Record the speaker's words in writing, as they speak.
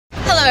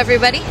Hello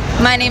everybody,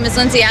 my name is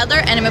Lindsay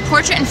Adler and I'm a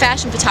portrait and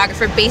fashion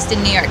photographer based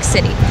in New York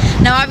City.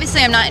 Now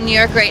obviously I'm not in New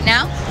York right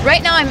now.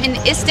 Right now I'm in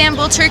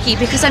Istanbul, Turkey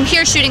because I'm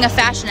here shooting a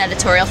fashion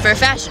editorial for a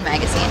fashion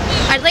magazine.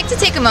 I'd like to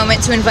take a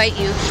moment to invite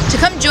you to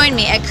come join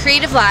me at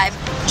creativeLIVE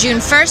June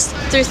 1st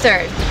through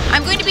 3rd.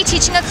 I'm going to be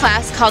teaching a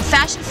class called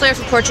Fashion Flair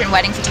for Portrait and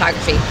Wedding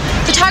Photography.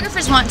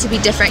 Photographers want to be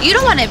different. You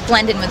don't want to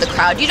blend in with the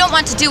crowd. You don't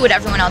want to do what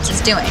everyone else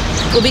is doing.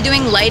 We'll be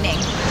doing lighting,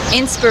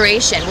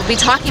 inspiration. We'll be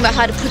talking about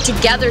how to put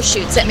together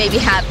shoots that maybe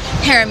have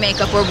hair and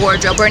makeup or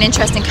wardrobe or an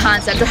interesting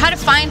concept, or how to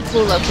find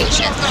cool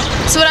locations.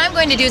 So what I'm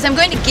going to do is I'm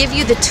going to give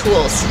you the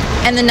tools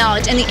and the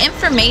knowledge and the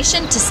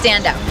information to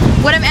stand out.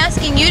 What I'm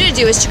asking you to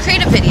do is to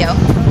create a video,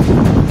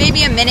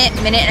 maybe a minute,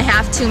 minute and a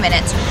half, 2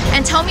 minutes,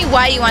 and tell me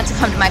why you want to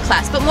come to my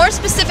class. But more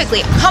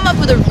specifically, come up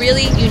with a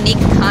really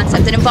unique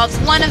concept that involves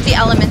one of the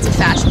elements of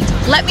fashion.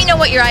 Let me know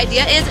what your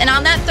idea is, and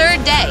on that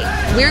 3rd day,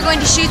 we're going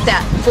to shoot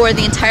that for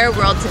the entire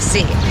world to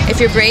see. If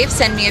you're brave,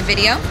 send me a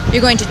video.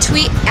 You're going to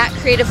tweet at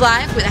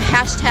creativeLIVE with a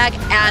hashtag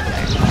Adler.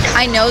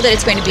 I know that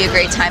it's going to be a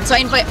great time, so I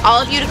invite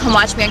all of you to come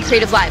watch me on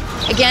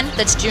creativeLIVE. Again,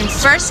 that's June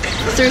 1st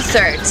through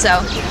 3rd,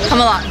 so come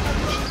along.